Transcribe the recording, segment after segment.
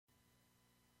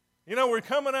You know, we're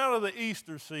coming out of the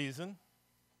Easter season,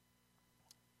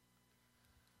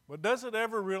 but does it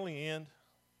ever really end?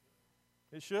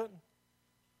 It shouldn't.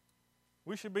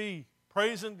 We should be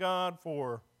praising God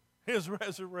for His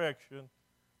resurrection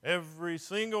every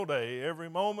single day, every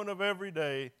moment of every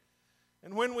day.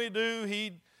 And when we do,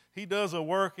 He does a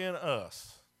work in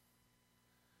us.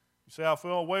 You say, I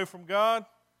fell away from God?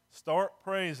 Start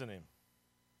praising Him.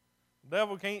 The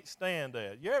devil can't stand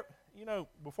that. You know,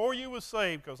 before you was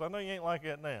saved, because I know you ain't like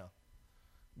that now,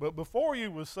 but before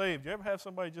you was saved, you ever have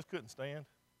somebody just couldn't stand?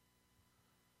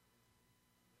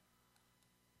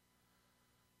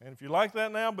 And if you're like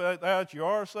that now, but that you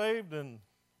are saved, then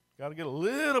got to get a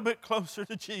little bit closer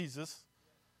to Jesus.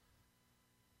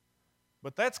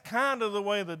 But that's kind of the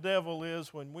way the devil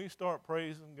is when we start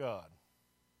praising God.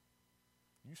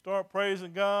 You start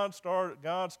praising God,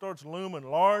 God starts looming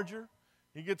larger.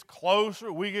 He gets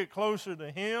closer, we get closer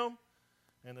to Him,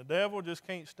 and the devil just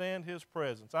can't stand His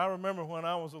presence. I remember when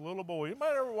I was a little boy. You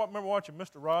might ever remember watching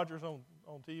Mr. Rogers on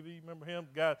TV? Remember him?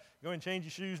 The guy go and change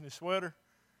his shoes and his sweater.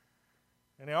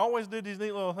 And he always did these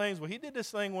neat little things. Well, he did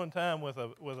this thing one time with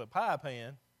a pie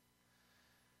pan,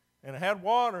 and it had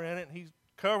water in it, and he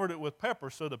covered it with pepper,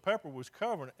 so the pepper was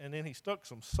covering it, and then he stuck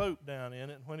some soap down in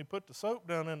it, and when he put the soap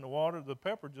down in the water, the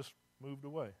pepper just moved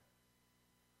away.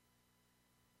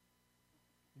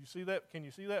 You see that? Can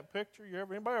you see that picture?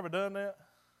 Anybody ever done that?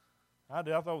 I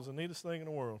did. I thought it was the neatest thing in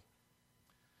the world.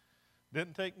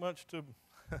 Didn't take much to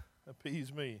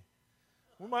appease me.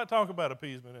 We might talk about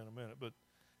appeasement in a minute, but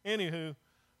anywho,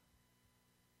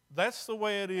 that's the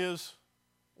way it is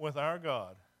with our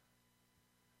God.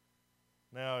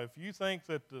 Now, if you think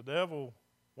that the devil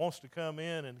wants to come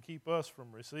in and keep us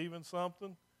from receiving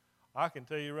something, I can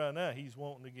tell you right now, he's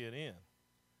wanting to get in.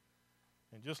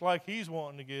 And just like he's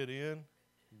wanting to get in,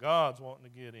 God's wanting to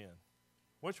get in.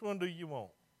 Which one do you want?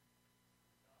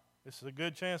 This is a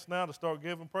good chance now to start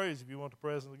giving praise if you want the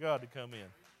presence of God to come in.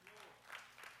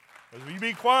 Because if you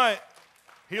be quiet,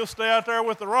 he'll stay out there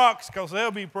with the rocks because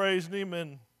they'll be praising him,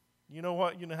 and you know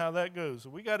what? You know how that goes. So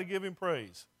we got to give him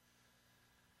praise.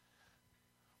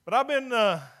 But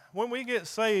when we get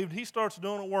saved, he starts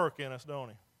doing a work in us, don't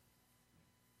he?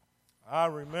 I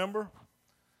remember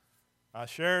I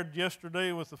shared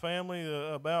yesterday with the family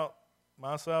about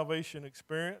my salvation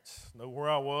experience, know where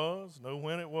I was, know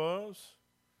when it was.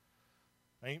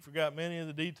 I ain't forgot many of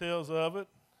the details of it.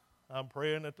 I'm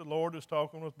praying that the Lord is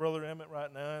talking with Brother Emmett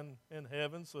right now in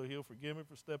heaven, so he'll forgive me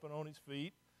for stepping on his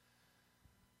feet.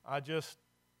 I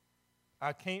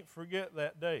can't forget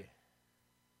that day.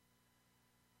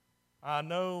 I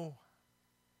know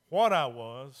what I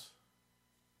was,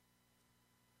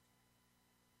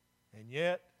 and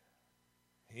yet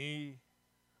he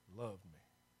loved me.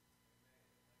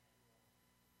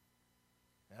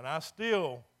 And I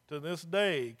still, to this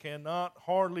day, cannot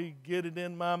hardly get it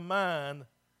in my mind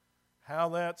how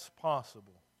that's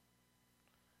possible.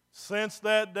 Since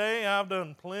that day, I've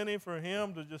done plenty for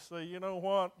him to just say, you know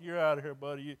what, you're out of here,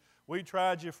 buddy. We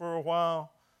tried you for a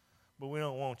while, but we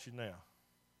don't want you now.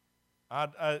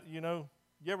 You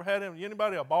ever had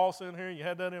anybody, a boss in here, you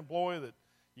had that employee that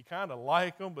you kind of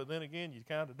like them, but then again, you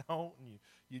kind of don't, and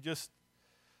you just,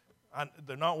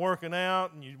 they're not working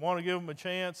out, and you want to give them a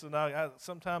chance, and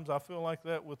sometimes I feel like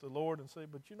that with the Lord and say,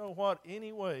 but you know what,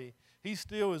 anyway, he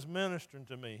still is ministering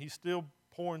to me. He's still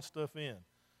pouring stuff in.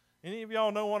 Any of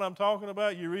y'all know what I'm talking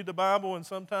about? You read the Bible, and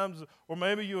sometimes, or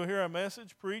maybe you'll hear a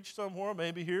message preached somewhere,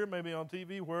 maybe here, maybe on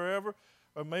TV, wherever,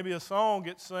 or maybe a song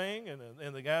gets sang,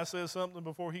 and the guy says something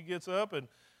before he gets up,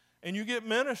 and you get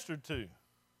ministered to.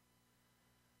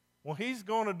 Well, he's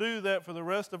going to do that for the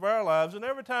rest of our lives, and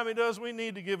every time he does, we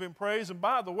need to give him praise. And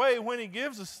by the way, when he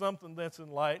gives us something that's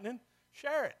enlightening,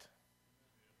 share it.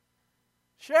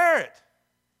 Share it.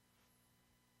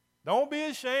 Don't be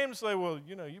ashamed to say, well,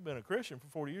 you've been a Christian for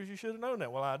 40 years, you should have known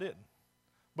that. Well, I didn't.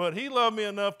 But he loved me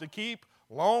enough to keep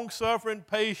long-suffering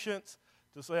patience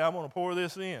to say, I'm going to pour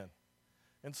this in.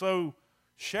 And so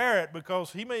share it,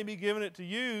 because he may be giving it to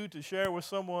you to share with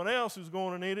someone else who's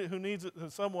going to need it, who needs it,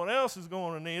 and someone else is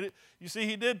going to need it. You see,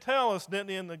 he did tell us, didn't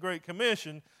he, in the Great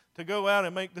Commission, to go out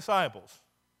and make disciples.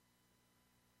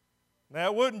 Now,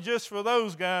 it wasn't just for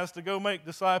those guys to go make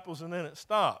disciples and then it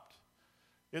stopped.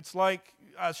 It's like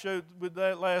I showed with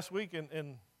that last week,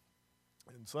 and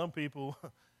some people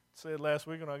said last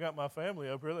week when I got my family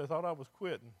up here, they thought I was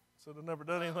quitting. Said I've never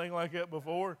done anything like that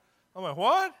before. I'm like,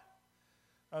 what?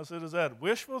 I said, is that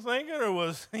wishful thinking or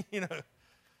was,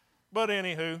 But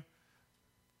anywho,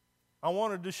 I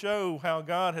wanted to show how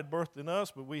God had birthed in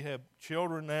us, but we have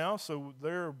children now, so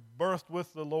they're birthed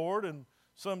with the Lord, and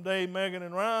someday Megan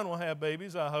and Ryan will have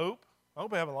babies, I hope. I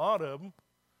hope I have a lot of them.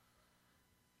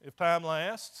 if time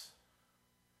lasts.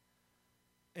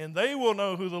 And they will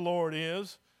know who the Lord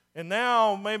is. And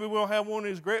now maybe we'll have one of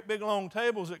these great big long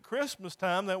tables at Christmas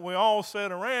time that we all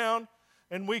sit around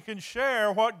and we can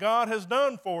share what God has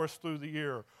done for us through the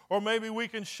year. Or maybe we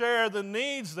can share the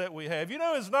needs that we have. You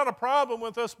know, it's not a problem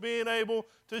with us being able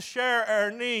to share our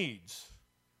needs.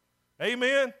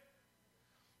 Amen?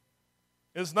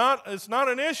 It's not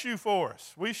an issue for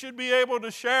us. We should be able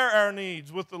to share our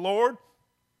needs with the Lord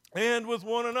and with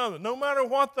one another, no matter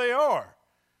what they are.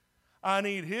 I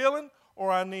need healing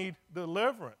or I need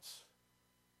deliverance.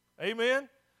 Amen?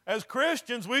 As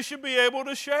Christians, we should be able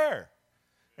to share.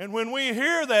 And when we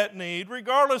hear that need,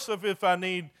 regardless of if I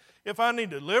need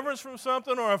deliverance from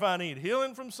something or if I need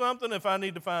healing from something, if I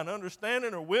need to find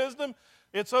understanding or wisdom,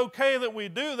 it's okay that we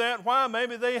do that. Why?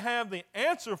 Maybe they have the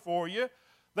answer for you.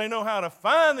 They know how to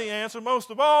find the answer.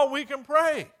 Most of all, we can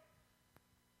pray.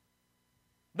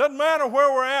 Doesn't matter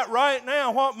where we're at right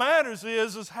now. What matters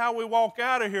is how we walk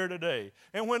out of here today.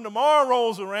 And when tomorrow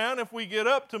rolls around, if we get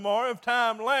up tomorrow, if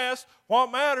time lasts,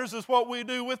 what matters is what we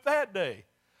do with that day.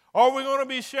 Are we going to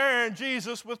be sharing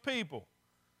Jesus with people?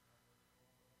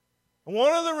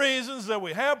 One of the reasons that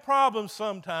we have problems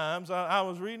sometimes, I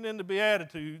was reading in the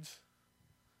Beatitudes,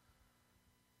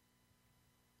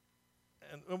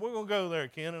 and we're going to go there,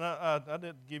 Ken, and I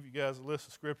didn't give you guys a list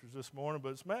of scriptures this morning,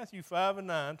 but it's Matthew 5 and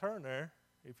 9. Turn there,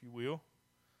 if you will.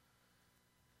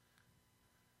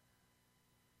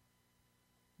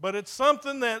 But it's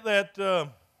something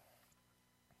that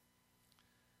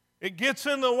it gets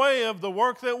in the way of the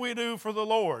work that we do for the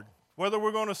Lord, whether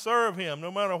we're going to serve Him,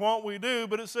 no matter what we do.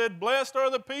 But it said, blessed are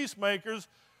the peacemakers,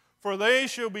 for they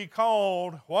shall be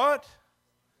called, what?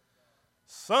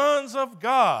 Sons of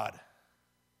God.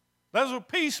 Those are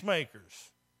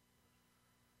peacemakers.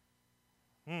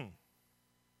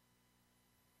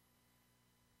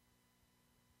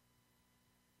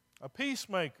 A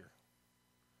peacemaker.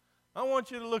 I want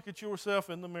you to look at yourself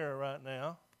in the mirror right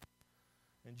now.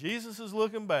 And Jesus is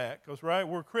looking back, because, right,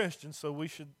 we're Christians, so we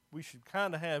should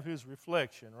kind of have His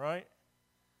reflection, right?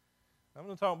 I'm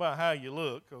going to talk about how you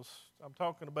look, because I'm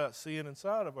talking about seeing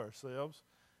inside of ourselves.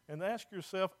 And ask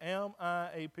yourself, am I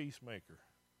a peacemaker?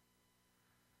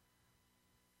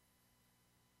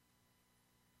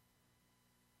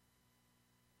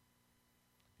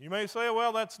 You may say,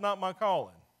 well, that's not my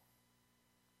calling.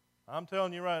 I'm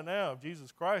telling you right now, if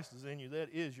Jesus Christ is in you, that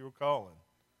is your calling.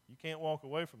 You can't walk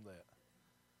away from that.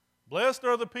 Blessed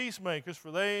are the peacemakers,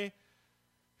 for they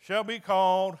shall be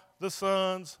called the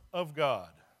sons of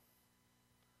God.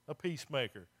 A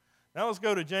peacemaker. Now let's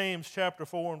go to James chapter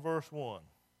 4 and verse 1.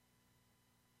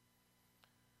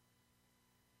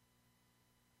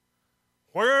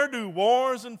 Where do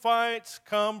wars and fights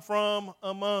come from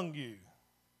among you?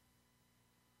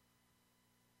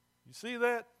 You see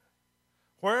that?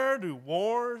 Where do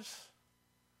wars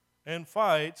and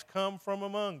fights come from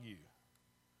among you?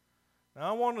 Now,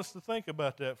 I want us to think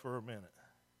about that for a minute.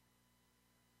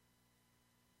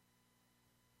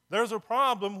 There's a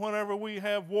problem whenever we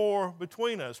have war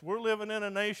between us. We're living in a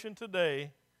nation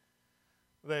today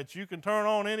that you can turn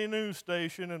on any news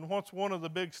station, and what's one of the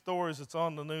big stories that's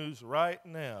on the news right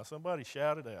now? Somebody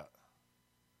shout it out.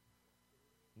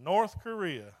 North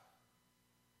Korea.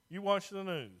 You watch the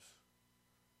news.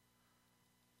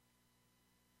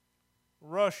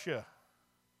 Russia.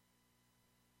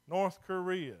 North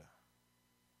Korea.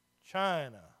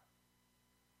 China.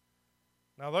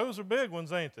 Now, those are big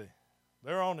ones, ain't they?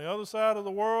 They're on the other side of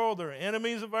the world. They're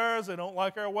enemies of ours. They don't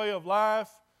like our way of life.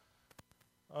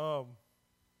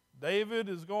 David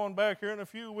is going back here in a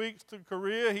few weeks to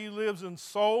Korea. He lives in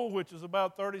Seoul, which is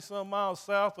about 30-some miles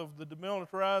south of the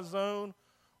demilitarized zone,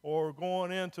 or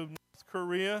going into North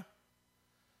Korea.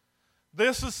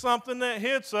 This is something that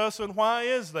hits us, and why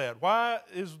is that? Why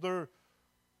is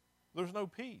there's no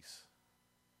peace?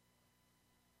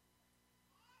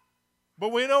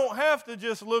 But we don't have to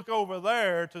just look over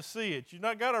there to see it. You've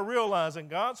not got to realize, in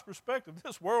God's perspective,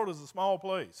 this world is a small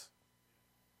place.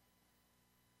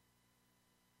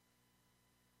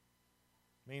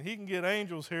 I mean, He can get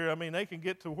angels here. I mean, they can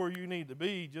get to where you need to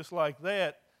be just like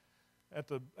that at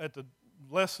the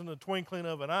less than the twinkling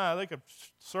of an eye. They could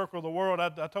circle the world. I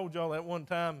told y'all that one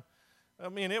time. I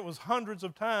mean, it was hundreds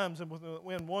of times in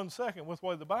 1 second with the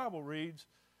way the Bible reads.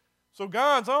 So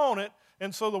God's on it,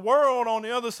 and so the world on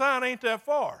the other side ain't that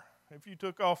far. If you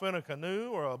took off in a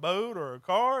canoe or a boat or a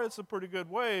car, it's a pretty good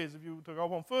ways. If you took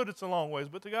off on foot, it's a long ways.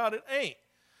 But to God, it ain't.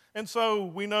 And so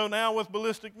we know now with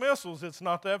ballistic missiles, it's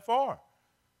not that far.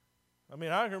 I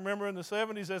mean, I can remember in the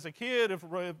 70s as a kid, if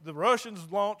the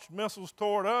Russians launched missiles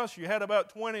toward us, you had about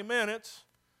 20 minutes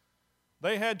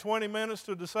They had 20 minutes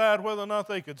to decide whether or not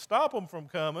they could stop them from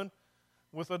coming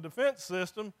with a defense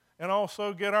system and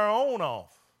also get our own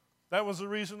off. That was the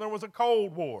reason there was a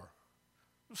Cold War.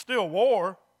 It was still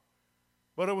war,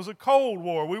 but it was a Cold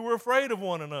War. We were afraid of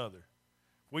one another.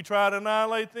 We tried to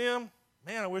annihilate them.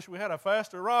 Man, I wish we had a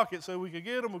faster rocket so we could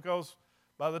get them, because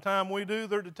by the time we do,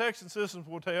 their detection systems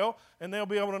will tell, and they'll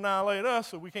be able to annihilate us,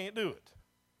 so we can't do it.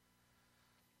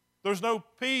 There's no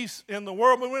peace in the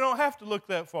world, but we don't have to look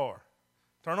that far.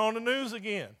 Turn on the news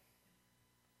again.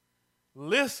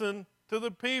 Listen to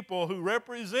the people who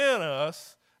represent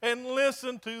us and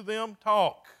listen to them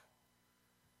talk.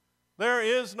 There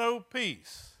is no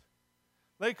peace.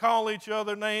 They call each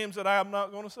other names that I'm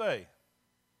not going to say.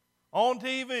 On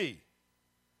TV,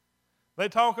 they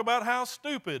talk about how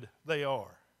stupid they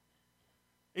are.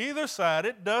 Either side,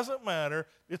 it doesn't matter.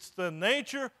 It's the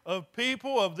nature of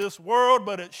people of this world,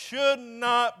 but it should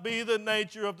not be the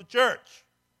nature of the church.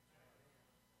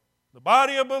 The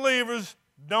body of believers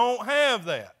don't have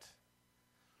that.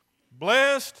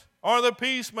 Blessed are the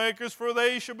peacemakers, for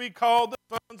they shall be called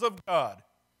the sons of God.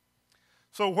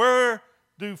 So where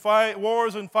do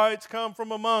wars and fights come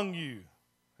from among you?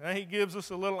 And he gives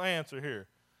us a little answer here.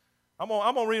 I'm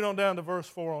going to read on down to verse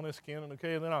 4 on this, Ken,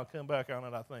 okay, and then I'll come back on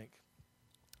it, I think.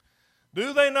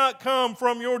 Do they not come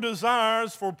from your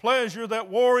desires for pleasure that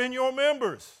war in your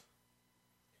members?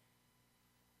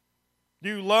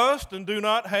 You lust and do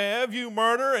not have, you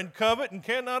murder and covet and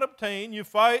cannot obtain, you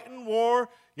fight and war,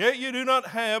 yet you do not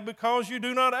have because you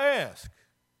do not ask.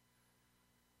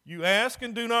 You ask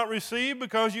and do not receive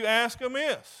because you ask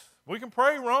amiss. We can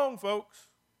pray wrong, folks.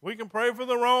 We can pray for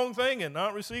the wrong thing and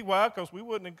not receive. Why? Because we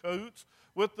wasn't in cahoots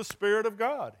with the Spirit of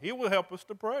God. He will help us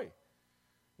to pray.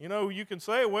 You know, you can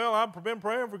say, well, I've been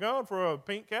praying for God for a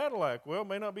pink Cadillac. Well, it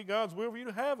may not be God's will for you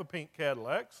to have a pink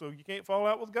Cadillac, so you can't fall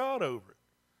out with God over it.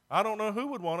 I don't know who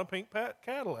would want a pink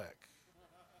Cadillac.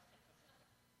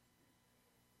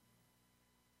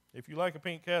 If you like a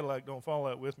pink Cadillac, don't fall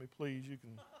out with me, please. You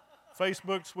can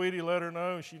Facebook Sweetie, let her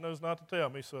know. She knows not to tell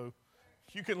me, so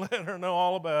you can let her know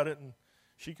all about it, and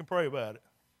she can pray about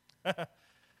it.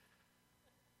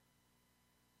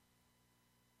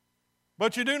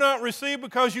 But you do not receive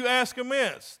because you ask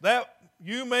amiss, that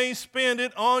you may spend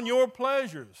it on your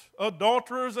pleasures.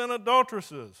 Adulterers and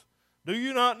adulteresses, do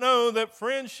you not know that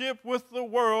friendship with the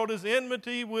world is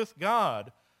enmity with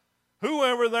God?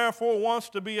 Whoever therefore wants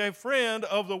to be a friend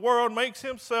of the world makes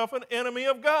himself an enemy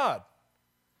of God.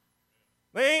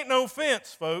 There ain't no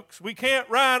fence, folks. We can't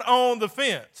ride on the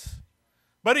fence.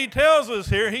 But he tells us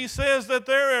here, he says that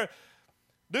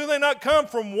do they not come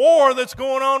from war that's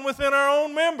going on within our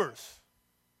own members?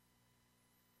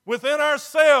 Within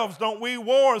ourselves, don't we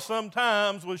war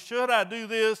sometimes with, should I do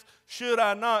this, should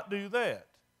I not do that?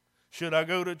 Should I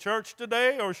go to church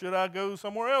today or should I go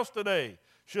somewhere else today?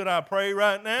 Should I pray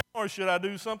right now or should I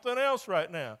do something else right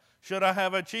now? Should I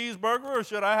have a cheeseburger or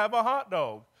should I have a hot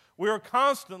dog? We are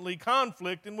constantly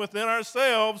conflicting within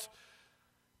ourselves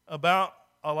about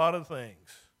a lot of things.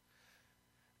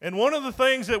 And one of the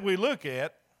things that we look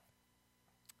at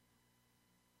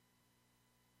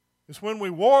is when we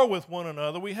war with one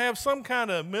another, we have some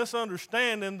kind of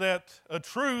misunderstanding that a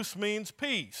truce means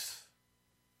peace.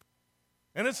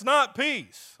 And it's not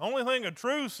peace. Only thing a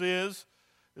truce is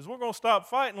we're going to stop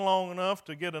fighting long enough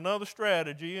to get another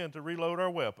strategy and to reload our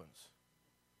weapons.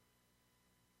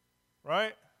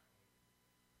 Right?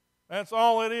 That's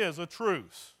all it is, a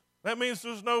truce. That means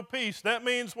there's no peace. That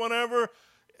means whenever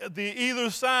either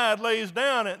side lays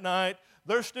down at night,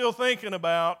 they're still thinking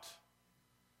about,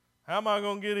 how am I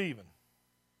going to get even?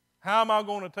 How am I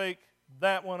going to take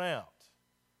that one out?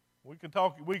 We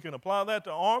can apply that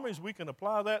to armies, we can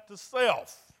apply that to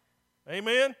self.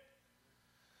 Amen?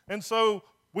 And so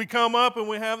we come up and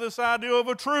we have this idea of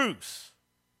a truce.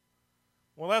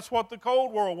 Well, that's what the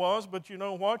Cold War was, but you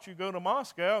know what? You go to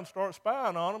Moscow and start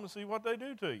spying on them and see what they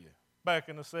do to you back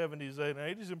in the 70s and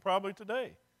 80s and probably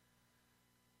today.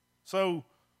 So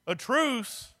a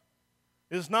truce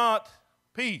is not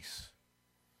peace.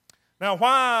 Now,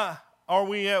 why are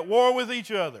we at war with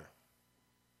each other?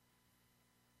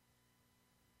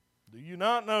 Do you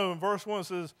not know? In verse 1 it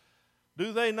says,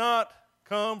 do they not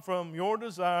come from your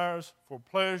desires for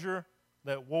pleasure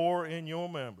that war in your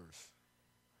members?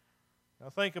 Now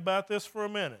think about this for a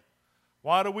minute.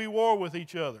 Why do we war with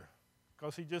each other?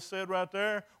 Because he just said right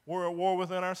there, we're at war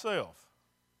within ourselves.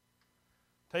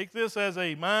 Take this as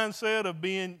a mindset of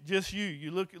being just you.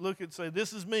 You look at and say,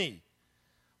 this is me.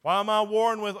 Why am I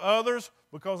warring with others?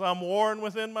 Because I'm warring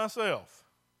within myself.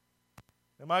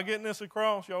 Am I getting this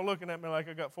across? Y'all looking at me like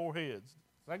I got 4 heads.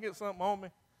 Did I get something on me?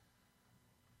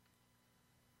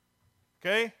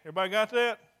 Okay, everybody got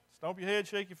that? Stomp your head,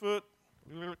 shake your foot,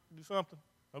 do something.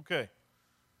 Okay.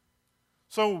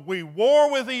 So we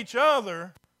war with each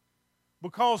other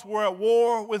because we're at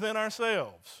war within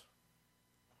ourselves.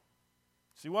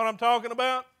 See what I'm talking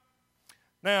about?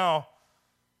 Now,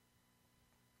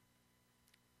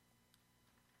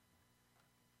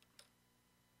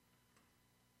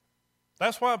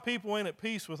 that's why people ain't at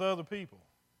peace with other people.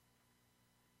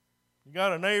 You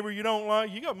got a neighbor you don't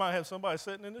like. You might have somebody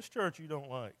sitting in this church you don't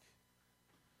like.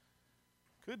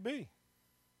 Could be.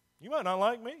 You might not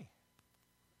like me.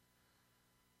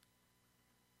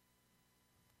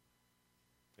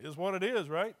 It is what it is,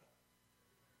 right?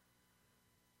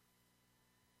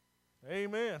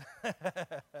 Amen. It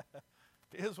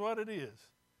is what it is.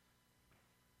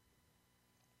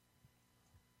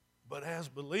 But as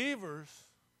believers,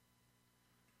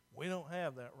 we don't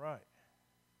have that right.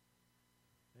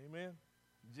 Amen.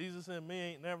 Jesus in me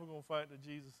ain't never going to fight the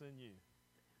Jesus in you.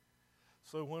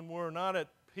 So when we're not at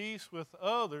peace with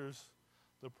others,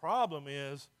 the problem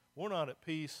is we're not at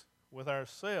peace with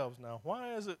ourselves. Now,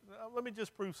 why is it? Let me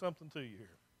just prove something to you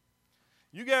here.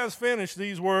 You guys finish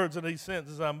these words and these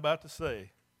sentences I'm about to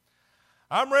say.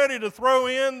 I'm ready to throw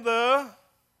in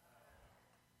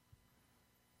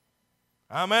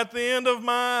I'm at the end of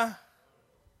my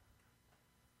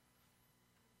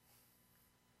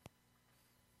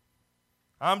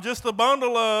I'm just a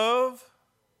bundle of,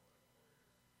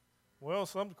 well,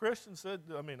 some Christians said,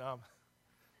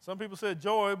 some people said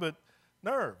joy, but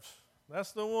nerves.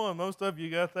 That's the one. Most of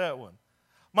you got that one.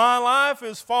 My life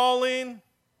is falling.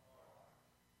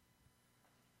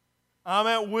 I'm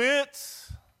at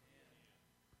wits.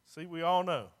 See, we all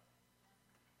know.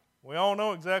 We all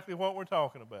know exactly what we're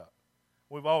talking about.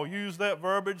 We've all used that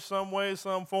verbiage some way,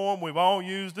 some form. We've all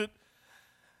used it.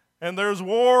 And there's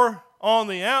war on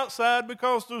the outside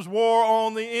because there's war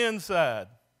on the inside.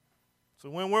 So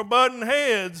when we're butting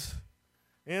heads,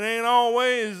 it ain't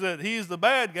always that he's the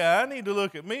bad guy. I need to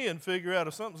look at me and figure out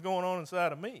if something's going on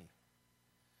inside of me.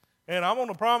 And I'm going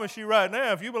to promise you right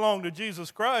now, if you belong to Jesus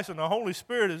Christ and the Holy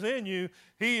Spirit is in you,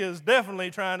 he is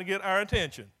definitely trying to get our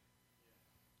attention.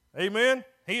 Amen?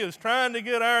 He is trying to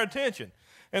get our attention.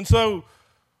 And so,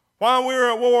 while we're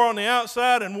at war on the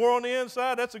outside and war on the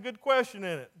inside, that's a good question,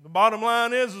 isn't it? The bottom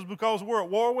line is because we're at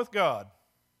war with God.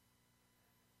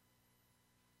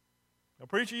 Now,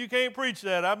 preacher, you can't preach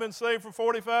that. I've been saved for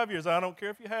 45 years. I don't care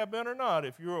if you have been or not.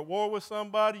 If you're at war with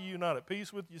somebody, you're not at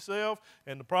peace with yourself,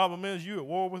 and the problem is you're at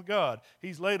war with God.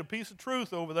 He's laid a piece of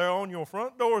truth over there on your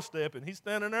front doorstep, and he's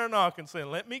standing there knocking, saying,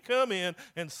 let me come in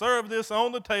and serve this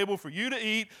on the table for you to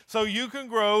eat so you can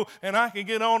grow, and I can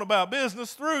get on about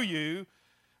business through you.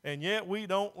 And yet we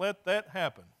don't let that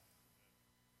happen.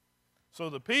 So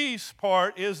the peace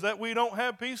part is that we don't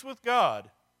have peace with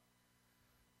God.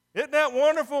 Isn't that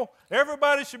wonderful?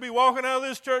 Everybody should be walking out of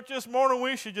this church this morning.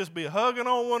 We should just be hugging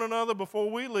on one another before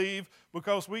we leave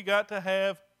because we got to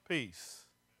have peace.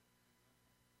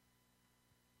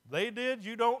 They did,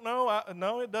 you don't know.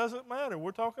 No, it doesn't matter.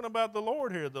 We're talking about the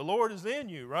Lord here. The Lord is in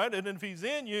you, right? And if he's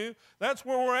in you, that's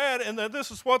where we're at. And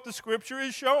this is what the Scripture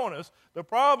is showing us. The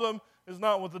problem is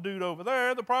not with the dude over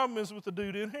there. The problem is with the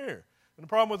dude in here. And the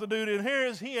problem with the dude in here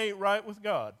is he ain't right with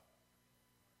God.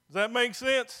 Does that make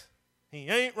sense? He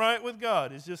ain't right with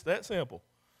God. It's just that simple.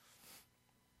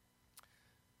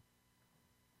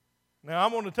 Now,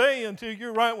 I'm going to tell you, until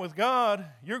you're right with God,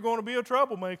 you're going to be a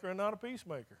troublemaker and not a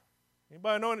peacemaker.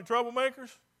 Anybody know any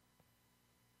troublemakers?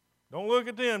 Don't look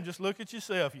at them. Just look at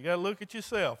yourself. You got to look at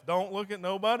yourself. Don't look at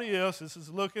nobody else. This is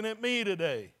looking at me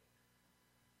today.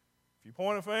 If you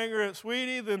point a finger at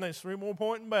Sweetie, then there's 3 more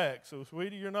pointing back. So,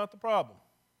 Sweetie, you're not the problem.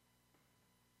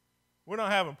 We're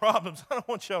not having problems. I don't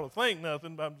want y'all to think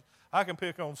nothing, but I can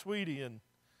pick on Sweetie and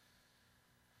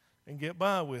get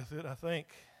by with it, I think.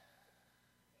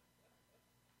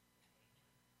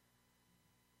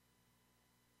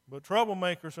 But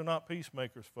troublemakers are not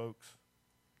peacemakers, folks.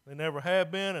 They never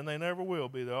have been and they never will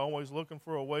be. They're always looking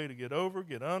for a way to get over,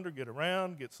 get under, get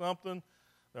around, get something.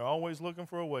 They're always looking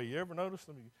for a way. You ever notice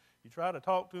them? You try to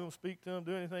talk to them, speak to them,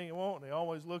 do anything you want, and they're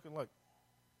always looking like,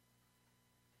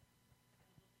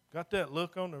 got that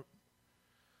look on the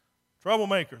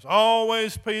troublemakers,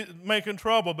 always making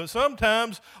trouble. But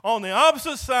sometimes, on the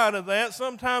opposite side of that,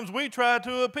 sometimes we try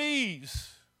to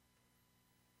appease.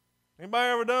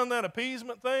 Anybody ever done that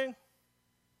appeasement thing?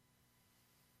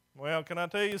 Well, can I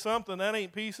tell you something? That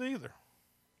ain't peace either.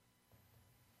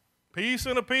 Peace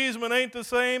and appeasement ain't the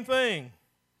same thing.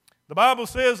 The Bible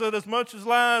says that as much as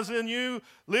lies in you,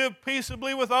 live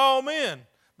peaceably with all men.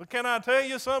 But can I tell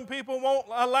you, some people won't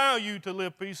allow you to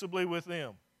live peaceably with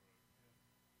them.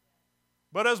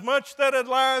 But as much that it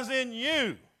lies in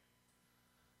you,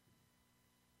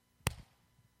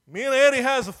 Me and Eddie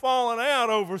has a falling out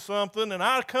over something, and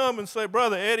I come and say,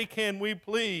 Brother Eddie, can we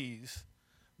please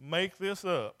make this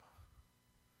up?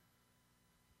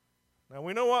 Now,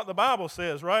 we know what the Bible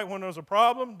says, right? When there's a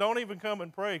problem, don't even come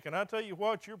and pray. Can I tell you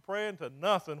what? You're praying to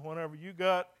nothing whenever you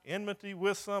got enmity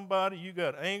with somebody, you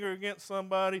got anger against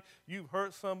somebody, you've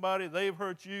hurt somebody, they've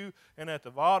hurt you, and at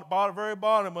the very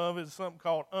bottom of it is something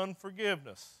called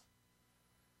unforgiveness.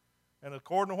 And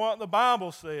according to what the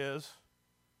Bible says,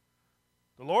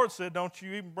 the Lord said, don't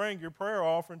you even bring your prayer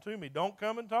offering to me. Don't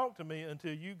come and talk to me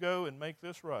until you go and make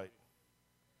this right.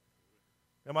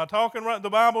 Am I talking right the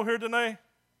Bible here today?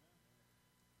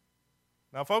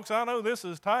 Now, folks, I know this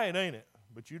is tight, ain't it?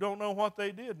 But you don't know what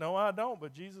they did. No, I don't,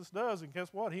 but Jesus does, and guess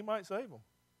what? He might save them.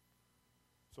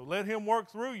 So let him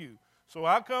work through you. So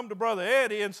I come to Brother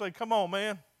Eddie and say, come on,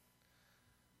 man.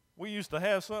 We used to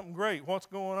have something great. What's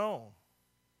going on?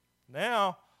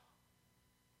 Now,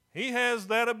 he has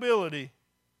that ability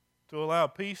to allow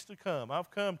peace to come. I've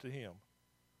come to him.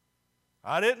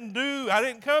 I didn't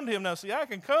come to him. Now, see, I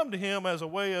can come to him as a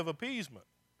way of appeasement.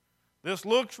 This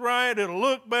looks right, it'll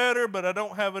look better, but I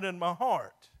don't have it in my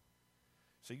heart.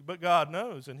 See, but God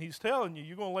knows, and he's telling you,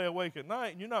 you're going to lay awake at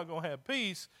night, and you're not going to have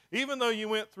peace, even though you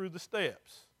went through the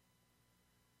steps.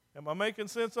 Am I making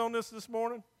sense on this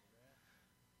morning?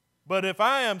 But if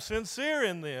I am sincere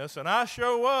in this, and I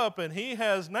show up, and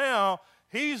he's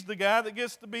the guy that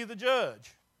gets to be the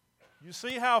judge. You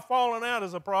see how falling out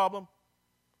is a problem?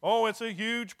 Oh, it's a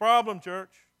huge problem,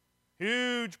 church.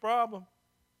 Huge problem.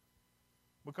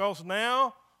 Because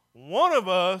now, one of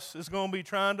us is going to be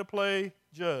trying to play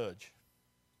judge.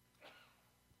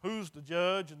 Who's the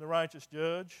judge and the righteous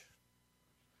judge?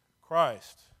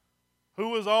 Christ.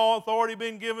 Who has all authority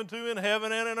been given to in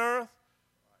heaven and in earth?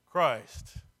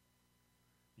 Christ.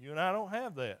 You and I don't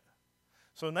have that.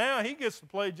 So now he gets to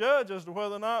play judge as to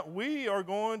whether or not we are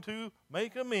going to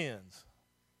make amends.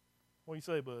 What do you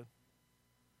say, bud?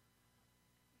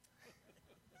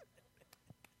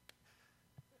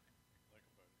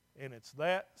 And it's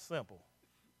that simple.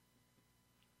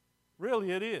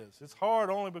 Really, it is. It's hard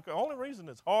only because the only reason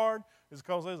it's hard is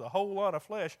because there's a whole lot of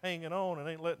flesh hanging on and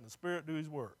ain't letting the Spirit do his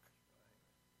work.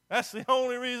 That's the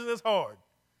only reason it's hard.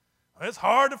 It's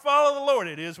hard to follow the Lord.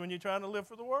 It is when you're trying to live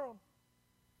for the world.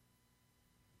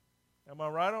 Am I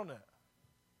right on that?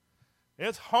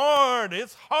 It's hard.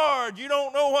 It's hard. You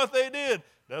don't know what they did.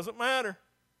 Doesn't matter.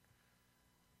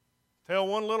 Tell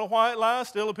one little white lie,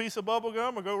 steal a piece of bubble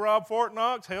gum, or go rob Fort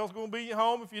Knox. Hell's going to be your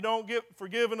home if you don't get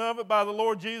forgiven of it by the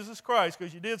Lord Jesus Christ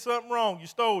because you did something wrong. You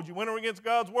stole. You went against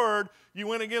God's word. You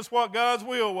went against what God's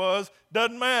will was.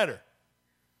 Doesn't matter.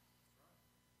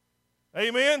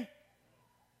 Amen?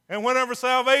 And whenever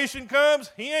salvation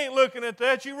comes, he ain't looking at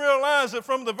that. You realize that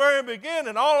from the very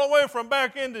beginning, all the way from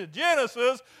back into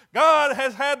Genesis, God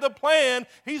has had the plan.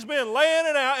 He's been laying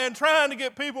it out and trying to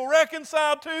get people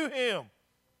reconciled to him.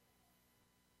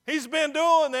 He's been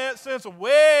doing that since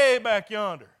way back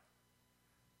yonder.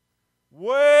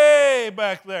 Way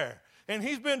back there. And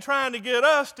he's been trying to get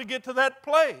us to get to that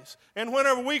place. And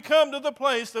whenever we come to the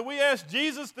place that we ask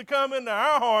Jesus to come into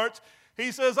our hearts,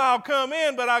 he says, I'll come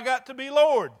in, but I got to be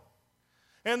Lord.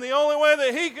 And the only way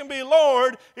that he can be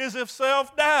Lord is if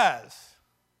self dies.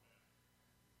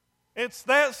 It's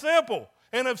that simple.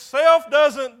 And if self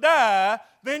doesn't die,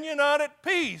 then you're not at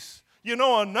peace. You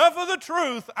know enough of the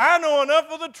truth. I know enough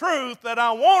of the truth that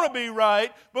I want to be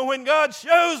right, but when God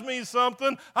shows me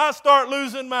something, I start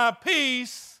losing my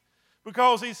peace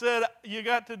because he said, you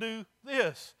got to do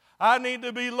this. I need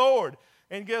to be Lord.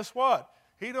 And guess what?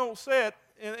 He don't sit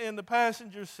in the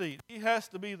passenger seat. He has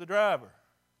to be the driver.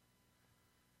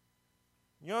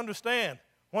 You understand?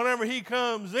 Whenever he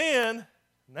comes in,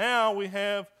 now we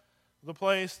have the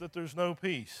place that there's no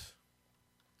peace.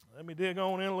 Let me dig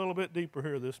on in a little bit deeper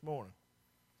here this morning.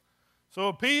 So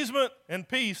appeasement and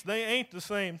peace, they ain't the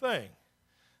same thing.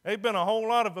 There's been a whole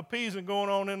lot of appeasing going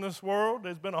on in this world.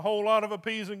 There's been a whole lot of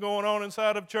appeasing going on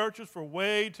inside of churches for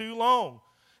way too long.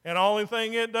 And the only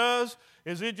thing it does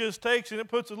is it just takes and it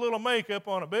puts a little makeup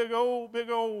on a big old,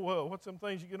 what's them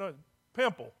things you get on?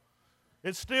 Pimple.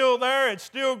 It's still there. It's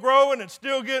still growing. It's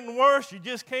still getting worse. You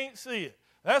just can't see it.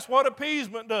 That's what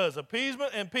appeasement does.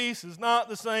 Appeasement and peace is not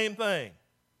the same thing.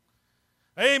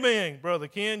 Amen, Brother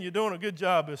Ken. You're doing a good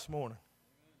job this morning.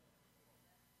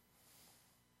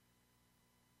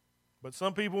 But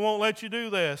some people won't let you do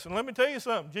this. And let me tell you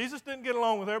something. Jesus didn't get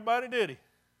along with everybody, did he?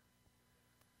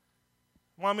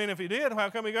 Well, I mean, if he did, how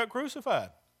come he got crucified?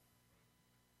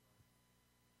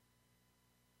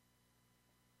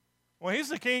 Well, he's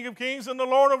the King of Kings and the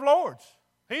Lord of Lords.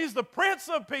 He's the Prince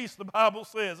of Peace, the Bible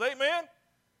says. Amen?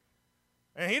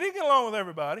 And he didn't get along with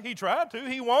everybody. He tried to.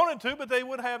 He wanted to, but they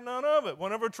would have none of it.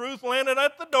 Whenever truth landed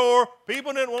at the door,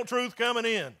 people didn't want truth coming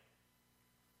in.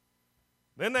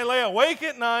 Then they lay awake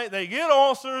at night. They get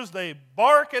ulcers. They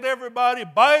bark at everybody,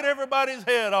 bite everybody's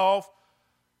head off.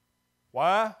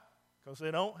 Why? Because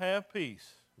they don't have peace.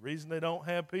 The reason they don't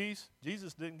have peace,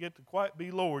 Jesus didn't get to quite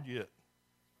be Lord yet.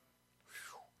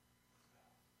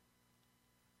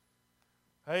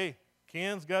 Hey,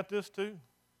 Ken's got this too.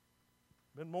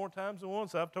 Been more times than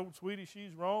once I've told Sweetie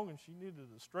she's wrong and she needed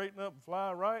to straighten up and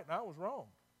fly right, and I was wrong.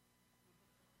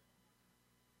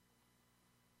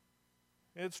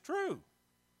 It's true,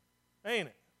 ain't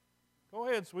it? Go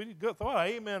ahead, Sweetie. Go, throw an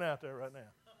amen out there right now.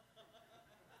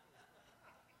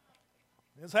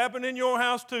 It's happened in your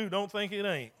house too. Don't think it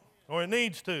ain't. Or it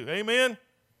needs to. Amen?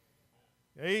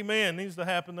 Amen. Needs to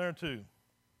happen there too.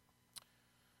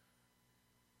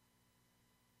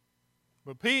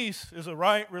 But peace is a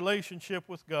right relationship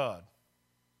with God.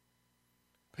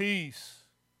 Peace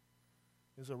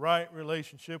is a right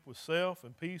relationship with self,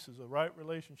 and peace is a right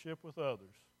relationship with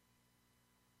others.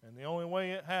 And the only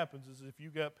way it happens is if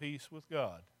you got peace with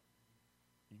God.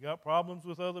 You got problems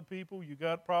with other people, you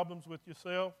got problems with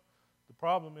yourself. The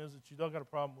problem is that you don't got a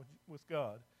problem with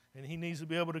God. And He needs to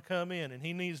be able to come in, and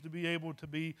He needs to be able to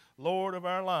be Lord of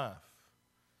our life.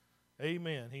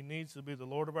 Amen. He needs to be the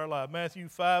Lord of our life. Matthew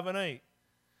 5:8.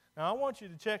 Now, I want you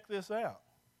to check this out.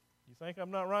 You think I'm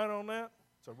not right on that?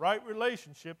 It's a right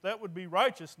relationship. That would be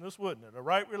righteousness, wouldn't it? A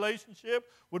right relationship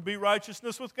would be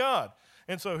righteousness with God.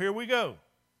 And so here we go.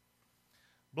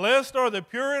 Blessed are the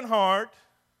pure in heart,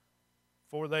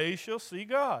 for they shall see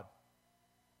God.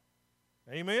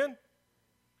 Amen?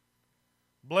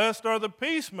 Blessed are the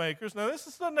peacemakers. Now, this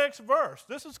is the next verse.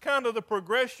 This is kind of the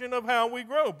progression of how we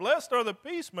grow. Blessed are the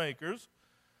peacemakers,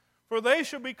 for they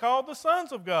shall be called the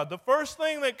sons of God. The first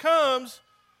thing that comes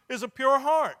is a pure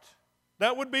heart.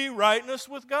 That would be rightness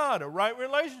with God, a right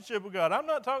relationship with God. I'm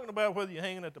not talking about whether you're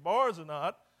hanging at the bars or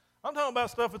not. I'm talking about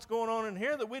stuff that's going on in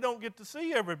here that we don't get to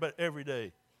see every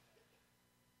day.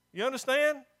 You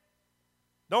understand?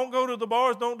 Don't go to the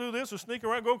bars, don't do this, or sneak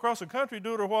around, go across the country,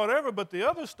 do it or whatever, but the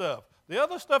other stuff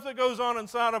that goes on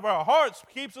inside of our hearts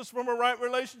keeps us from a right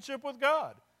relationship with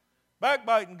God.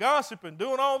 Backbiting, gossiping,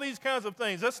 doing all these kinds of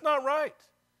things. That's not right.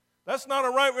 That's not a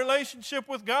right relationship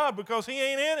with God because He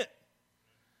ain't in it.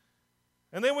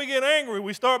 And then we get angry.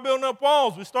 We start building up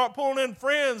walls. We start pulling in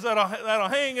friends that'll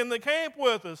hang in the camp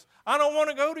with us. I don't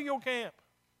want to go to your camp.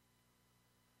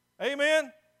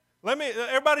 Amen?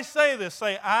 Everybody say this.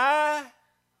 Say, I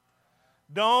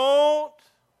don't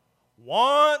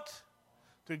want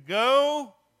to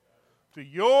go to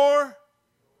your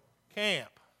camp.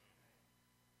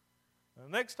 The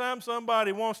next time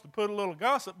somebody wants to put a little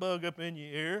gossip bug up in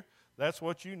your ear, that's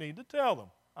what you need to tell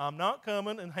them. I'm not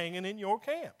coming and hanging in your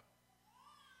camp.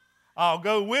 I'll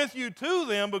go with you to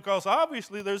them because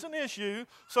obviously there's an issue.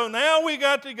 So now we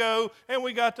got to go and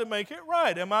we got to make it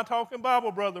right. Am I talking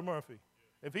Bible, Brother Murphy?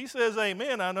 If he says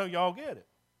amen, I know y'all get it.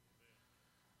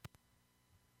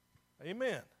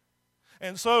 Amen.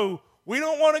 And so we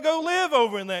don't want to go live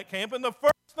over in that camp. And the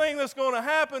first thing that's going to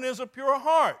happen is a pure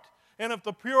heart. And if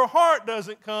the pure heart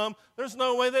doesn't come, there's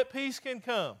no way that peace can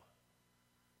come.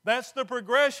 That's the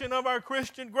progression of our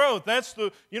Christian growth. That's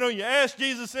you ask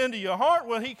Jesus into your heart,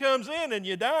 well, He comes in and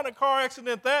you die in a car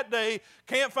accident that day,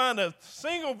 can't find a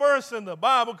single verse in the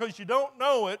Bible because you don't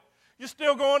know it, you're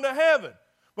still going to heaven.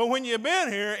 But when you've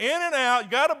been here, in and out,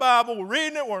 you got a Bible, we're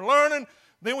reading it, we're learning,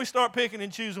 then we start picking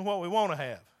and choosing what we want to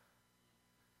have.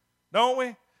 Don't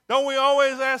we? Don't we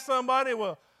always ask somebody,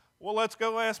 well, let's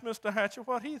go ask Mr. Hatcher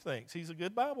what he thinks. He's a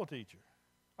good Bible teacher.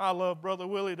 I love Brother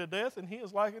Willie to death, and he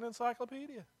is like an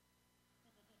encyclopedia.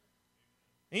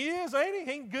 He is, ain't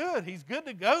he? He's good. He's good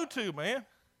to go to, man.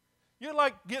 You're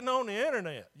like getting on the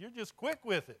internet. You're just quick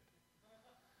with it.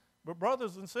 But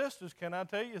brothers and sisters, can I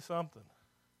tell you something?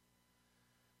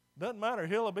 Doesn't matter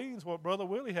hill of beans what Brother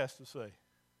Willie has to say.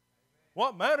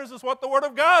 What matters is what the Word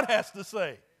of God has to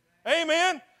say.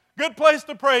 Amen? Good place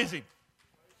to praise Him.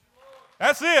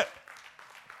 That's it.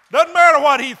 Doesn't matter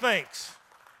what he thinks.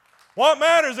 What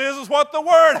matters is what the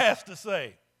Word has to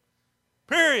say.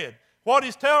 Period. What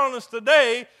He's telling us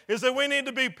today is that we need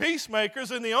to be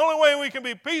peacemakers, and the only way we can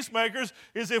be peacemakers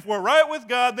is if we're right with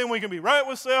God, then we can be right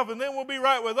with self, and then we'll be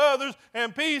right with others,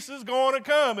 and peace is going to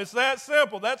come. It's that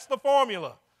simple. That's the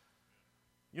formula.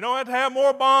 You don't have to have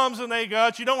more bombs than they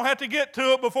got. You don't have to get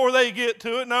to it before they get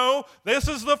to it. No, this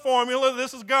is the formula.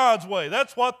 This is God's way.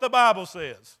 That's what the Bible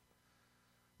says.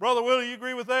 Brother Willie, you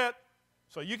agree with that?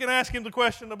 So you can ask him the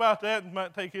question about that and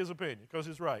might take his opinion because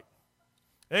he's right.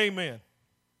 Amen.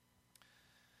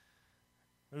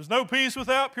 There's no peace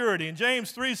without purity. And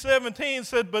James 3:17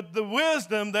 said, but the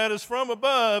wisdom that is from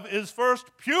above is first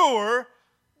pure,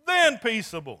 then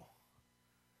peaceable.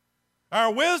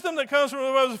 Our wisdom that comes from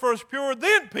above is first pure,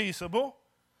 then peaceable.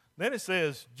 Then it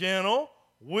says gentle,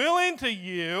 willing to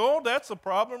yield. That's a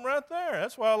problem right there.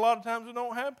 That's why a lot of times we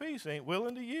don't have peace. Ain't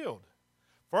willing to yield.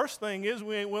 First thing is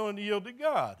we ain't willing to yield to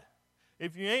God.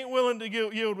 If you ain't willing to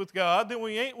yield with God, then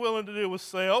we ain't willing to deal with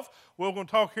self. We're going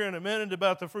to talk here in a minute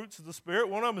about the fruits of the Spirit.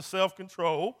 One of them is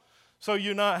self-control. So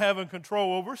you're not having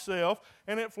control over self,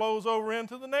 and it flows over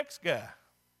into the next guy,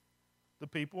 the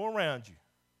people around you.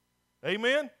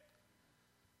 Amen?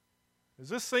 Is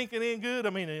this sinking in good? I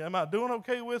mean, am I doing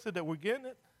okay with it that we're getting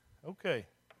it? Okay.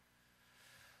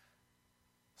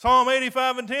 Psalm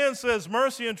 85:10 says,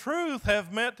 mercy and truth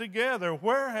have met together.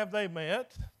 Where have they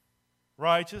met?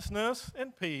 Righteousness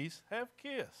and peace have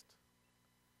kissed.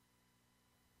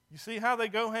 You see how they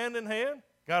go hand in hand?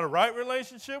 Got a right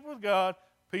relationship with God,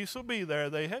 peace will be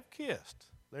there. They have kissed.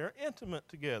 They're intimate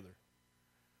together.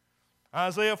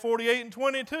 Isaiah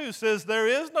 48:22 says, there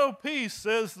is no peace,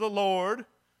 says the Lord,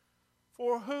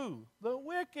 for who? The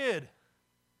wicked.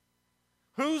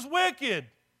 Who's wicked?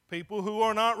 People who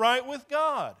are not right with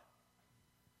God.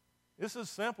 This is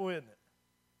simple, isn't it?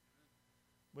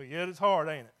 But yet it's hard,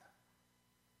 ain't it?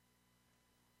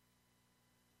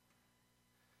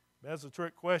 That's a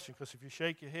trick question, because if you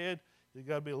shake your head, you've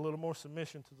got to be a little more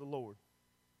submission to the Lord.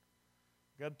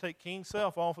 You've got to take King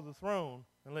Self off of the throne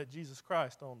and let Jesus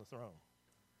Christ on the throne.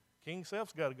 King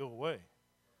Self's got to go away.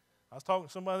 I was talking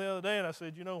to somebody the other day, and I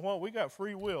said, you know what? We got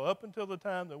free will. Up until the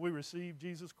time that we received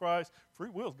Jesus Christ, free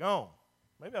will's gone.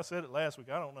 Maybe I said it last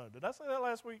week. I don't know. Did I say that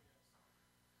last week?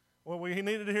 Well, he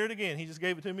needed to hear it again. He just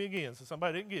gave it to me again, so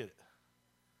somebody didn't get it.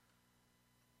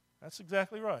 That's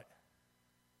exactly right.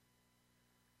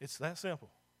 It's that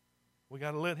simple. We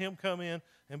got to let him come in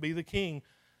and be the king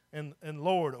and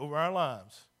Lord over our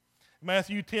lives.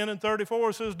 Matthew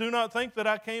 10:34 says, do not think that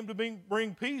I came to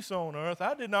bring peace on earth.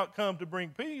 I did not come to bring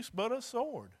peace, but a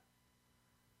sword.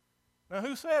 Now,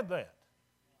 who said that?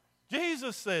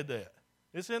 Jesus said that.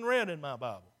 It's in red in my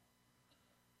Bible.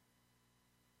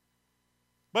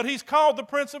 But he's called the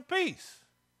Prince of Peace.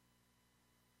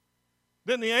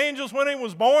 Didn't the angels, when he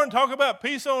was born, talk about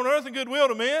peace on earth and goodwill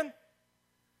to men?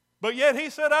 But yet he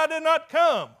said, I did not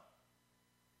come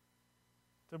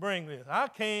to bring this. I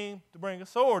came to bring a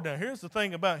sword. Now, here's the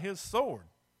thing about his sword.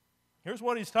 Here's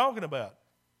what he's talking about.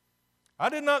 I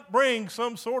did not bring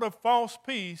some sort of false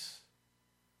peace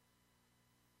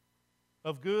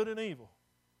of good and evil.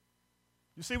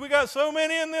 You see, we got so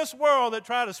many in this world that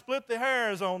try to split the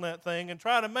hairs on that thing and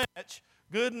try to match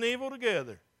good and evil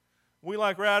together. We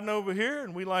like riding over here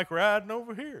and we like riding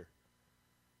over here.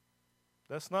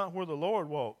 That's not where the Lord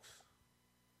walks.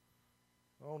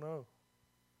 Oh, no.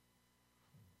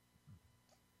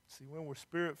 See, when we're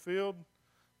Spirit-filled,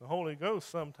 the Holy Ghost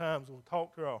sometimes will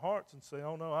talk to our hearts and say,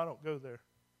 oh, no, I don't go there.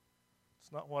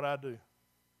 It's not what I do.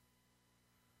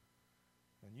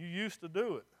 And you used to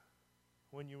do it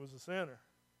when you was a sinner.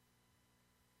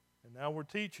 And now we're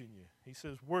teaching you. He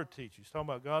says we're teaching. He's talking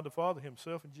about God the Father,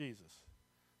 himself, and Jesus.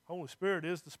 Holy Spirit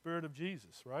is the Spirit of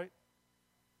Jesus, right?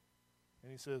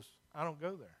 And he says, I don't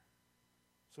go there.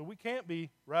 So we can't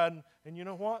be riding. And you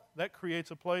know what? That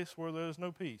creates a place where there's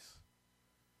no peace.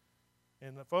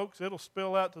 And folks, it'll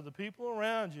spill out to the people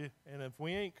around you. And if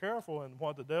we ain't careful in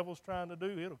what the devil's trying to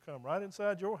do, it'll come right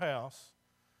inside your house.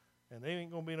 And there ain't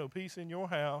going to be no peace in your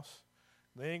house.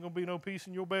 There ain't going to be no peace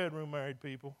in your bedroom, married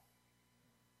people.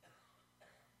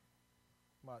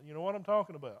 You know what I'm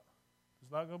talking about.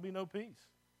 There's not going to be no peace.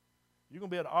 You're going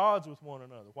to be at odds with one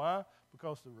another. Why?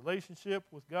 Because the relationship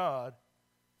with God,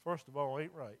 first of all,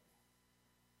 ain't right.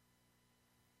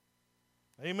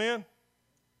 Amen?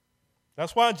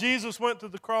 That's why Jesus went to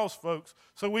the cross, folks,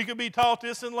 so we could be taught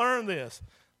this and learn this.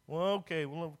 Well, okay,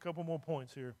 we'll have a couple more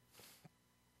points here.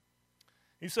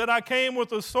 He said, I came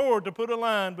with a sword to put a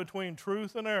line between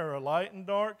truth and error, light and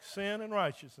dark, sin and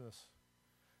righteousness.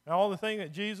 Now, all the thing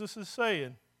that Jesus is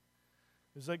saying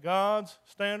is that God's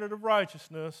standard of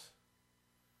righteousness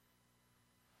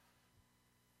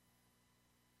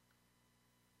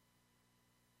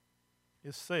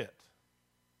is set.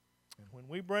 And when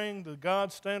we bring the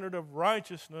God's standard of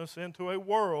righteousness into a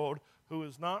world who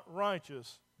is not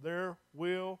righteous, there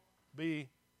will be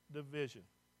division.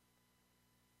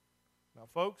 Now,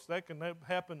 folks, that can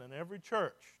happen in every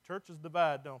church. Churches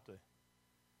divide, don't they?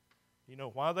 You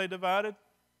know why they divided?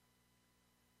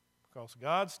 Because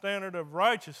God's standard of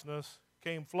righteousness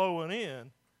came flowing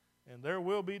in, and there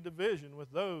will be division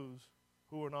with those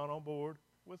who are not on board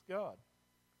with God.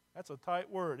 That's a tight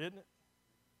word, isn't it?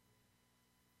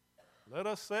 Let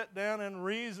us sit down and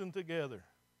reason together.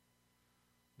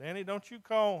 Danny, don't you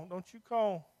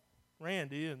call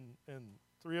Randy and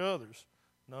 3 others.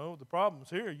 No, the problem's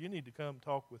here. You need to come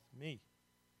talk with me.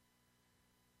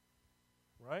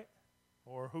 Right?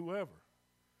 Or whoever.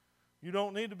 You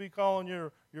don't need to be calling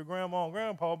your grandma and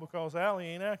grandpa because Allie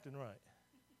ain't acting right.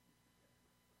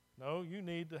 No, you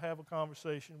need to have a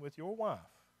conversation with your wife.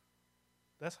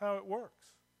 That's how it works.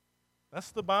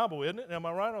 That's the Bible, isn't it? Am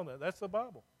I right on that? That's the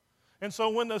Bible. And so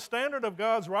when the standard of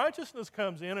God's righteousness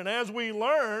comes in, and as we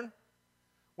learn,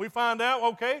 we find out,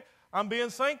 okay, I'm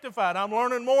being sanctified. I'm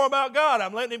learning more about God.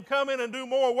 I'm letting Him come in and do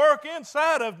more work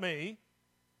inside of me.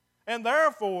 And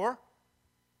therefore,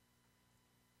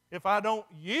 if I don't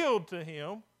yield to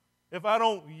Him, if I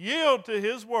don't yield to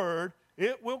His Word,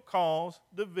 it will cause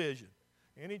division.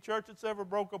 Any church that's ever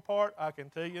broke apart, I can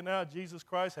tell you now, Jesus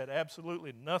Christ had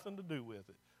absolutely nothing to do with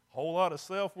it. A whole lot of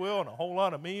self-will and a whole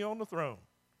lot of me on the throne.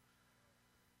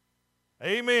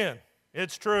 Amen.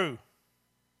 It's true.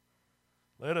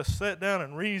 Let us sit down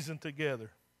and reason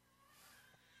together.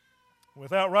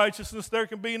 Without righteousness, there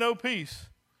can be no peace.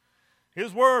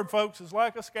 His word, folks, is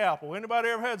like a scalpel. Anybody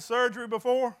ever had surgery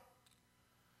before?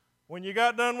 When you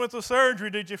got done with the surgery,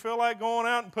 did you feel like going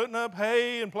out and putting up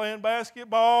hay and playing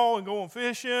basketball and going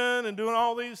fishing and doing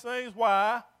all these things?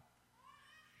 Why?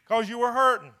 Because you were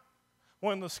hurting.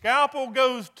 When the scalpel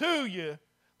goes to you,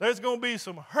 there's going to be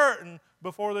some hurting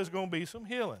before there's going to be some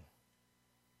healing.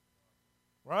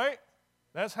 Right?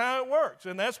 That's how it works.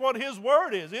 And that's what His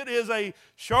word is. It is a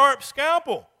sharp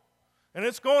scalpel. And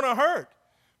it's going to hurt.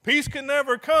 Peace can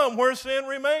never come where sin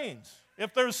remains.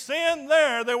 If there's sin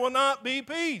there, there will not be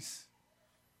peace.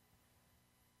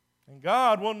 And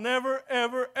God will never,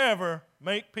 ever, ever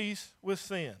make peace with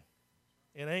sin.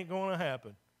 It ain't going to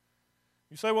happen.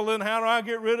 You say, well, then how do I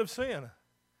get rid of sin?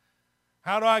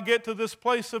 How do I get to this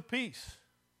place of peace?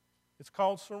 It's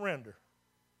called surrender.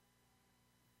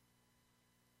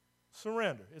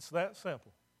 Surrender. It's that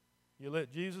simple. You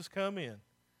let Jesus come in.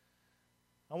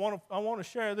 I want to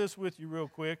share this with you real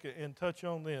quick and touch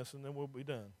on this, and then we'll be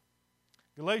done.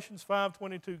 Galatians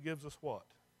 5:22 gives us what?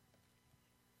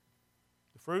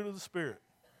 The fruit of the Spirit.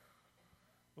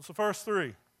 What's the first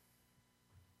 3?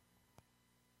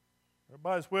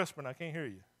 Everybody's whispering. I can't hear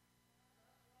you.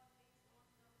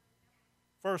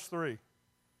 First 3.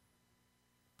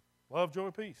 Love,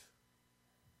 joy, peace.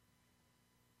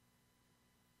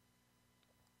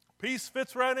 Peace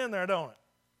fits right in there, don't it?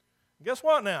 And guess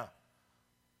what now?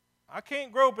 I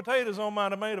can't grow potatoes on my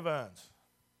tomato vines.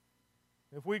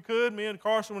 If we could, me and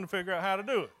Carson would figure out how to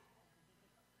do it.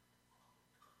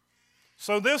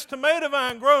 So this tomato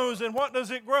vine grows, and what does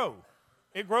it grow?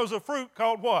 It grows a fruit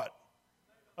called what?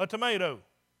 A tomato.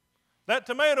 That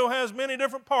tomato has many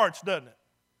different parts, doesn't it?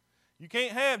 You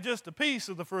can't have just a piece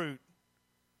of the fruit.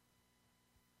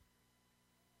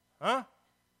 Huh?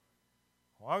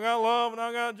 Well, I got love and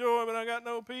I got joy, but I got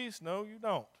no peace. No, you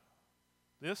don't.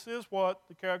 This is what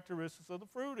the characteristics of the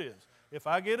fruit is. If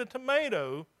I get a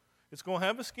tomato, it's going to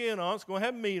have a skin on it, it's going to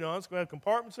have meat on it, it's going to have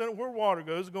compartments in it where water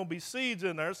goes, there's going to be seeds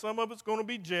in there, some of it's going to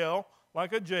be gel,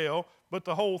 like a gel, but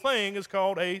the whole thing is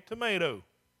called a tomato.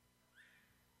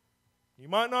 You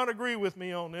might not agree with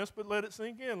me on this, but let it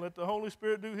sink in. Let the Holy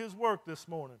Spirit do His work this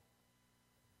morning.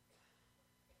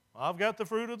 I've got the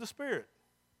fruit of the Spirit.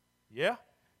 Yeah,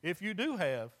 if you do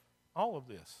have all of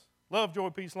this. Love, joy,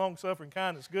 peace, long-suffering,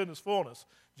 kindness, goodness, fullness,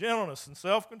 gentleness, and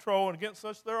self-control, and against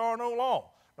such there are no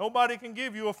law. Nobody can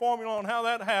give you a formula on how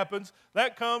that happens.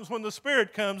 That comes when the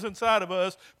Spirit comes inside of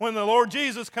us, when the Lord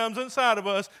Jesus comes inside of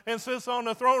us and sits on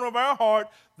the throne of our heart.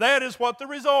 That is what the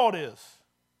result is.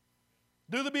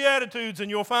 Do the Beatitudes and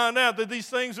you'll find out that these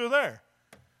things are there.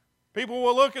 People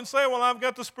will look and say, well, I've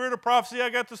got the spirit of prophecy, I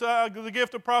got the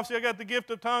gift of prophecy, I got the gift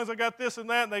of tongues, I got this and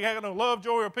that, and they got no love,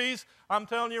 joy, or peace. I'm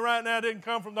telling you right now, it didn't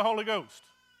come from the Holy Ghost.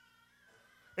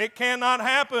 It cannot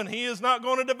happen. He is not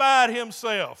going to divide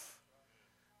Himself.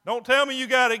 Don't tell me you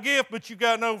got a gift, but you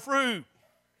got no fruit.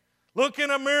 Look in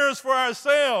the mirrors for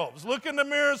ourselves. Look in the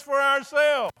mirrors for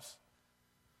ourselves.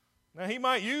 Now, He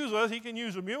might use us. He can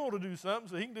use a mule to do something,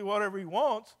 so He can do whatever He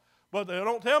wants. But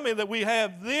don't tell me that we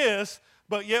have this,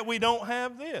 but yet we don't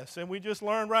have this. And we just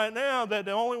learned right now that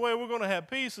the only way we're going to have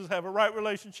peace is have a right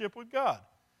relationship with God.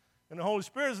 And the Holy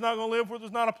Spirit is not going to live where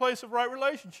there's not a place of right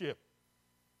relationship.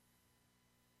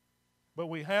 But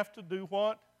we have to do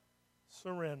what?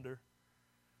 Surrender.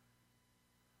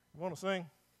 You want to sing?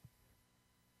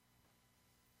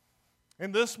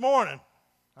 And this morning,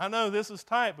 I know this is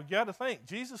tight, but you got to think,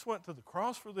 Jesus went to the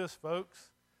cross for this,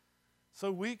 folks, so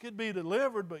we could be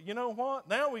delivered. But you know what?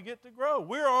 Now we get to grow.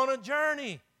 We're on a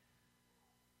journey,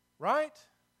 right?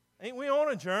 Ain't we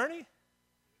on a journey?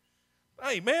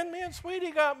 Hey, man, me and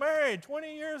Sweetie got married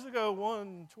 20 years ago,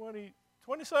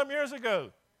 20-some years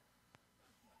ago.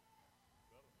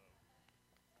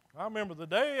 I remember the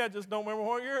day, I just don't remember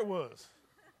what year it was.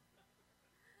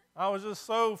 I was just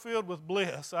so filled with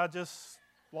bliss, I just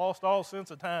lost all sense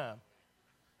of time.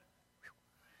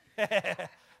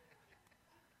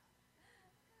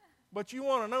 But you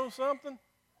want to know something?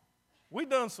 We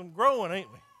done some growing,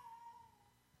 ain't we?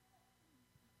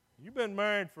 You've been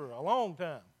married for a long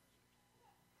time.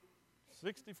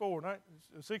 64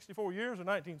 years or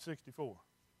 1964?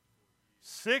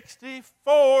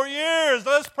 64 years.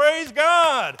 Let's praise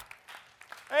God.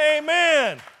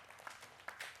 Amen.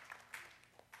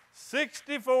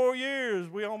 64 years.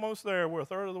 We almost there. We're a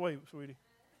third of the way, sweetie.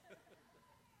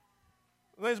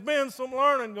 There's been some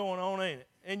learning going on, ain't it?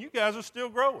 And you guys are still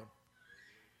growing.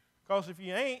 Because if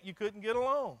you ain't, you couldn't get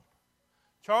along.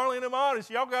 Charlie and them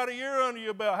artists, y'all got a year under you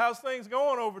about how's things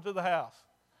going over to the house.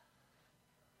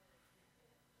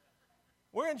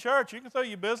 We're in church. You can throw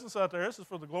your business out there. This is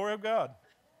for the glory of God.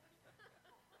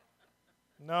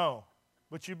 No.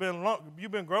 But you've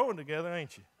been growing together,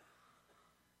 ain't you?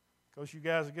 Because you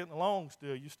guys are getting along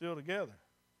still. You're still together.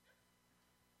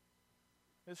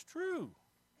 It's true.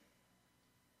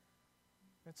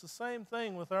 It's the same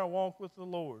thing with our walk with the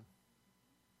Lord.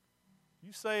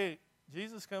 You say,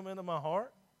 Jesus, come into my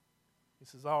heart. He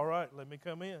says, all right, let me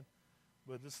come in.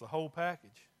 But it's the whole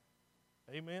package.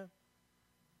 Amen.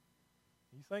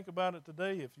 You think about it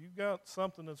today, if you got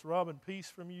something that's robbing peace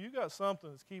from you, you got something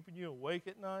that's keeping you awake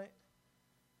at night,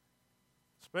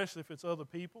 especially if it's other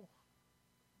people,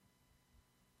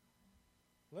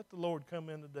 let the Lord come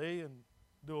in today and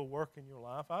do a work in your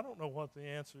life. I don't know what the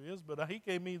answer is, but He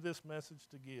gave me this message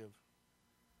to give.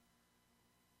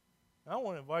 I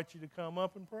want to invite you to come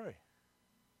up and pray.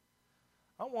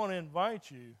 I want to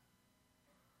invite you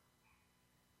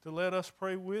to let us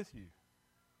pray with you.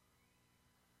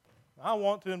 I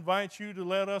want to invite you to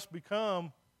let us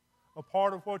become a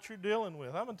part of what you're dealing with.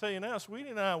 I'm going to tell you now, Sweetie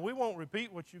and I, we won't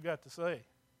repeat what you got to say.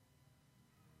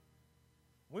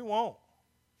 We won't.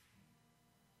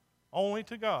 Only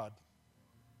to God.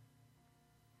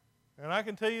 And I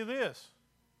can tell you this.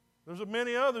 There's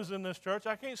many others in this church.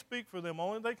 I can't speak for them.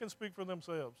 Only they can speak for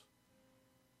themselves.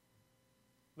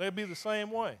 They'll be the same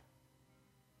way.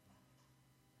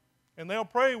 And they'll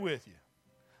pray with you.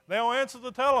 They'll answer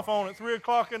the telephone at 3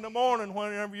 o'clock in the morning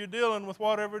whenever you're dealing with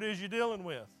whatever it is you're dealing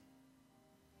with.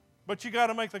 But you got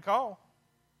to make the call.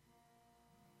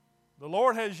 The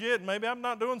Lord has yet, maybe I'm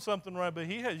not doing something right, but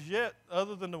He has yet,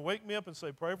 other than to wake me up and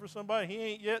say, pray for somebody, He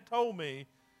ain't yet told me,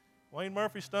 Wayne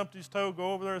Murphy stumped his toe,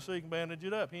 go over there so he can bandage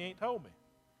it up. He ain't told me.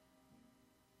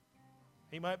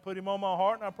 He might put him on my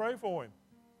heart and I pray for him.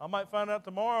 I might find out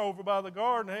tomorrow over by the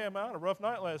garden, hey, I had a rough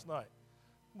night last night.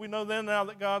 We know then now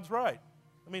that God's right.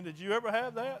 I mean, did you ever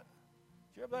have that?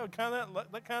 Did you ever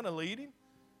have that kind of leading?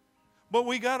 But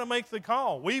we got to make the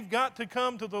call. We've got to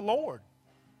come to the Lord.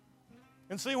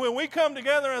 And see, when we come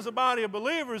together as a body of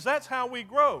believers, that's how we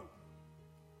grow.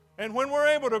 And when we're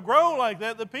able to grow like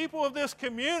that, the people of this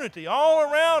community, all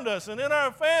around us and in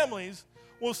our families,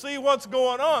 will see what's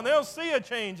going on. They'll see a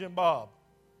change in Bob.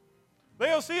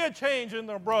 They'll see a change in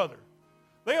their brother.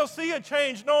 They'll see a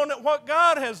change knowing that what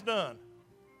God has done.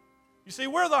 You see,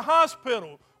 we're the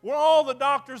hospital. We're all the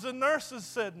doctors and nurses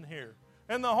sitting here.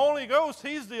 And the Holy Ghost,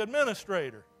 He's the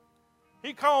administrator.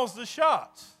 He calls the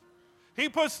shots. He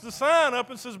puts the sign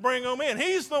up and says, bring them in.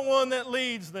 He's the one that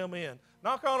leads them in.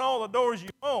 Knock on all the doors you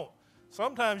want.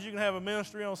 Sometimes you can have a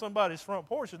ministry on somebody's front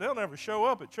porch and they'll never show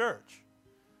up at church.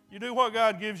 You do what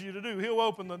God gives you to do. He'll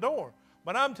open the door.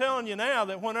 But I'm telling you now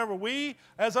that whenever we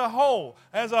as a whole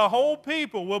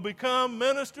people will become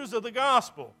ministers of the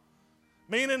gospel,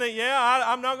 meaning that,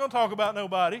 I'm not going to talk about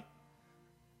nobody.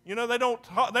 You know, they don't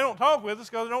talk with us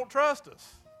because they don't trust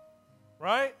us.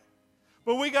 Right?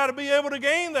 But we got to be able to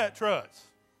gain that trust.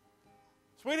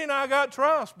 Sweetie and I got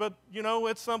trust, but, you know,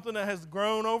 it's something that has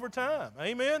grown over time.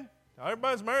 Amen? Now,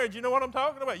 everybody's married. You know what I'm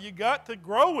talking about. You got to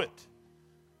grow it.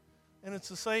 And it's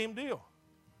the same deal.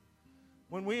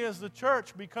 When we as the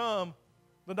church become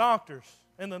the doctors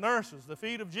and the nurses, the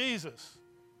feet of Jesus,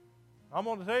 I'm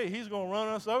going to tell you, He's going to run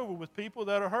us over with people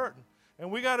that are hurting.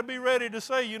 And we got to be ready to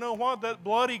say, you know what, that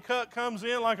bloody cut comes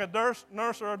in like a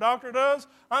nurse or a doctor does.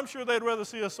 I'm sure they'd rather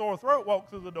see a sore throat walk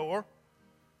through the door.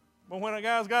 But when a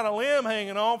guy's got a limb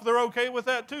hanging off, they're okay with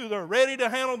that too. They're ready to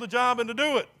handle the job and to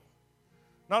do it.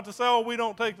 Not to say, oh, we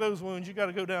don't take those wounds. You got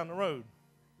to go down the road.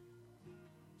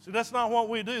 See, that's not what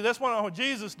we do. That's not what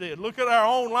Jesus did. Look at our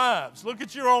own lives. Look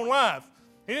at your own life.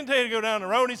 He didn't tell you to go down the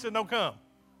road. He said, no, come.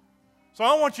 So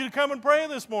I want you to come and pray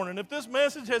this morning. If this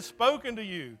message has spoken to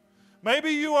you,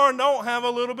 Maybe you don't have a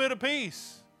little bit of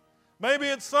peace. Maybe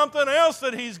it's something else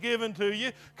that He's given to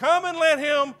you. Come and let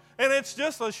Him, and it's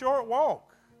just a short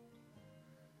walk.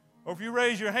 Or if you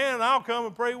raise your hand, I'll come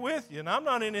and pray with you. And I'm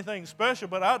not anything special,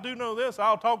 but I do know this.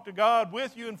 I'll talk to God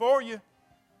with you and for you.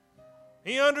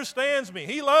 He understands me.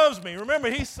 He loves me. Remember,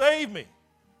 He saved me.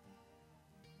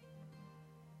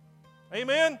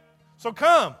 Amen? So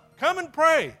come and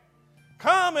pray.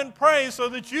 Come and pray so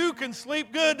that you can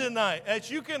sleep good tonight,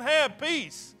 that you can have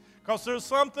peace, because there's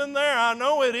something there. I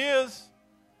know it is.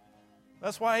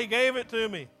 That's why He gave it to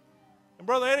me. And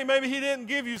Brother Eddie, maybe He didn't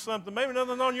give you something. Maybe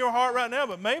nothing's on your heart right now,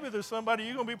 but maybe there's somebody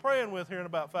you're going to be praying with here in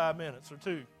about 5 minutes or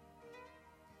 2.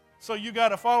 So you got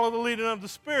to follow the leading of the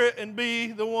Spirit and be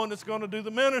the one that's going to do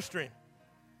the ministry.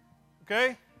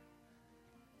 Okay?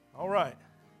 All right.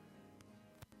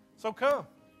 So come.